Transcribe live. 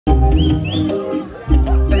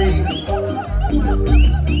Hey.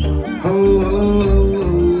 Oh,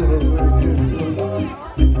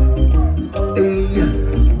 hey.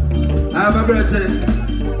 I have a brethren.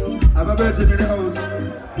 I have a brethren in the house.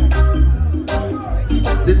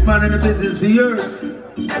 This man in the business for years.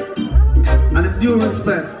 And in due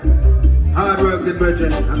respect, hard working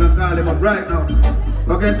brethren. I'm gonna call him up right now.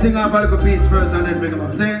 Okay, sing off a little piece first and then bring him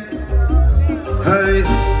up. Sing. Hey.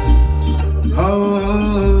 Oh, oh,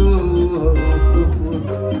 oh.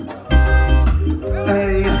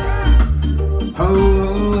 Hey. Oh,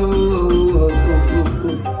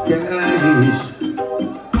 yes.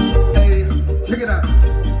 Hey, check it out.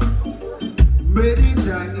 Many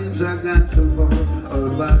times I got to fall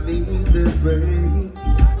on my knees and pray,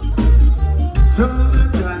 so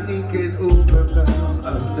that I can overcome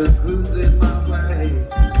obstacles in my way.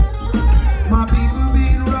 My people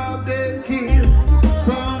being robbed and killed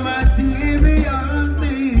for material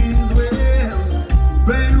things. Well,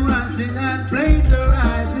 brainwashing and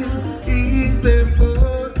plagiarizing is the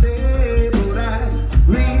forte. But I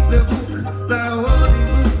read the book, the holy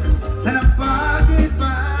book, and I forget my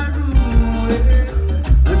rule.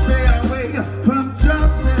 I stay away from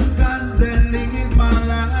drugs and guns and live my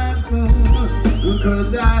life good,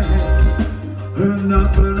 because I am not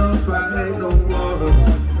gonna fight no war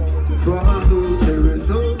for no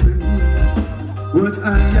territory. What I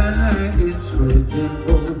and I is fighting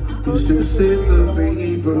for is to set the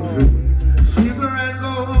people free. Silver and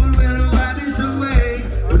gold will vanish away,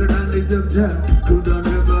 but the knowledge of Jah could on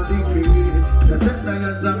never decay. That's it,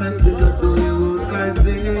 that's a message, that's all you would I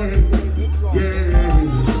say.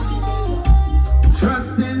 Yes.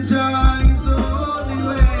 Trust in Jah is the only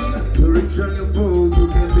way. The rich and the poor, you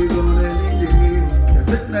can live on any day. That's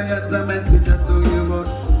it, that's a message, that's all you would.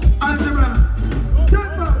 Algebra,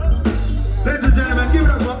 step up. Ladies and gentlemen, give it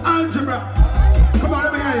up for Algebra. Come on,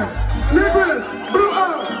 let me hear you. Liberal, blue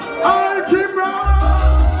out, Algebra.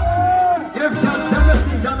 Give thanks and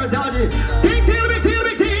blessings, I'm a daddy. Big deal, big deal,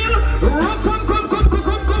 big deal.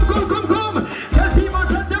 Come. Tell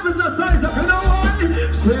demons and devils the size of you know why.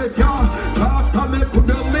 Straight ya, after me could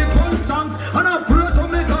have make one songs. And I pray to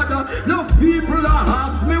me God, love people that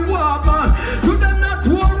ask me Wabba. To them not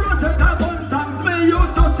to a rosette of one songs me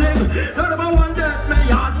used to sing. Not about one day, me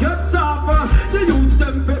heart get softer. They use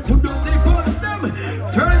them for put up the guns them.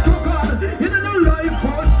 Turn to God, in a life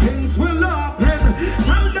but things will happen.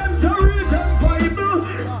 Tell them to read them Bible.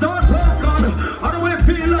 Start past God. How do I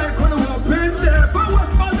feel like when I'm up in there? But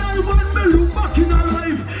what's my life when me look back in a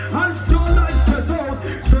life? And so I stress out.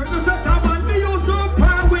 Certain set of man me used to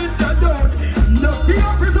pray with the doubt. Look the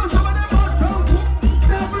officers, some of them out some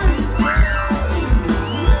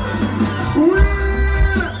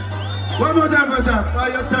One more time, one time. Why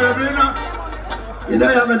you terrible, you know? You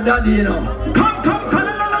don't have a daddy, you know. Come.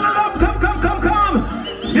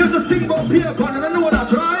 Here's a sing about beer gun, and I know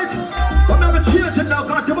that's right. But never change it now,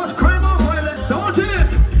 got too much crime and violence, don't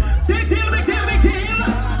it? Big deal, big deal, big deal.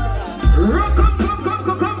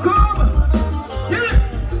 Come.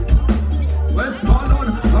 Yeah. Well, small on,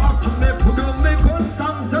 after me, put on me gun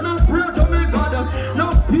songs, and I pray to me God.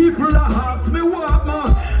 Now people that ask me what,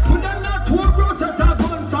 man. Put them not to a rosette of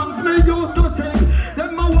gun songs me used to sing.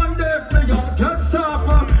 Then I wonder if me yard get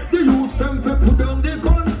suffer. They use them to put down the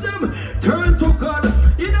guns them. Turn to God.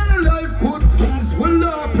 In a life good things will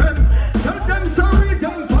happen. Tell them sorry,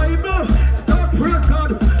 them Bible. Start praise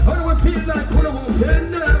God. How do I feel like when I won't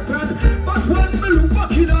in heaven? But when me look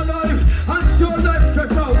back in a life and so life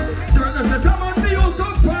stress out, certain the time on me used to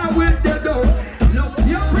fire with the door. Look,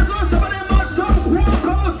 the prison, some of them had some walk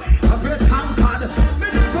out. I bet thank God. Me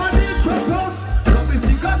never need trouble. Don't be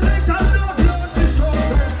sick of late and no blood be shown.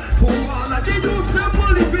 For all of the youth them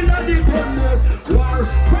living at the gun mode. War,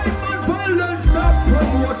 crime and violence stop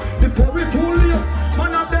promote. Before we too late,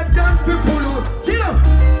 man I beg them to pull out. Get up.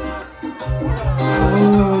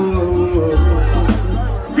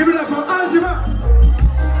 Give it up for Algebra.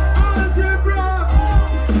 Algebra.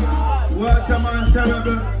 What a man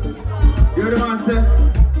terrible. You're the man say.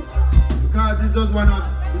 Because he's just one of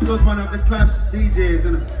the Clash DJs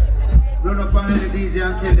and run up on any DJ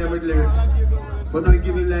and kill them with lyrics. But now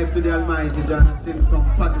giving life to the Almighty John and sing some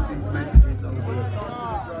positive messages out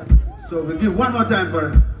there. So we give one more time for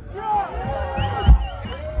him.